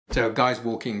So a guy's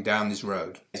walking down this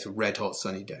road. It's a red hot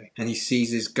sunny day. And he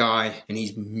sees this guy and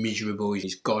he's miserable.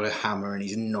 He's got a hammer and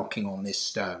he's knocking on this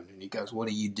stone. And he goes, "What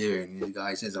are you doing?" And the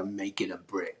guy says, "I'm making a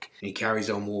brick." And he carries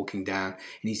on walking down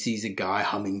and he sees a guy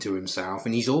humming to himself.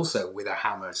 And he's also with a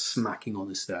hammer smacking on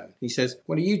the stone. He says,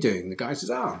 "What are you doing?" The guy says,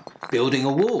 "Oh, I'm building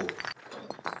a wall."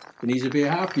 And he's a bit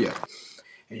happier.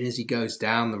 And as he goes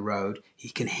down the road, he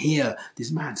can hear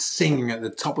this man singing at the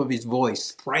top of his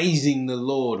voice, praising the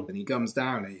Lord. And he comes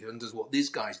down and he wonders what this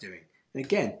guy's doing. And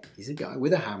again, he's a guy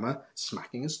with a hammer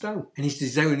smacking a stone. And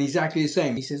he's doing exactly the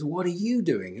same. He says, "What are you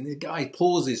doing?" And the guy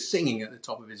pauses singing at the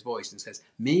top of his voice and says,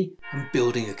 "Me, I'm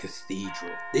building a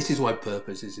cathedral." This is why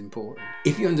purpose is important.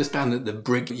 If you understand that the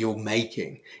brick that you're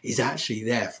making is actually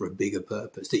there for a bigger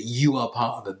purpose, that you are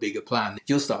part of a bigger plan,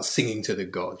 you'll start singing to the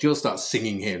gods. You'll start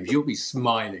singing hymns. You'll be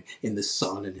smiling in the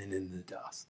sun and in the dust.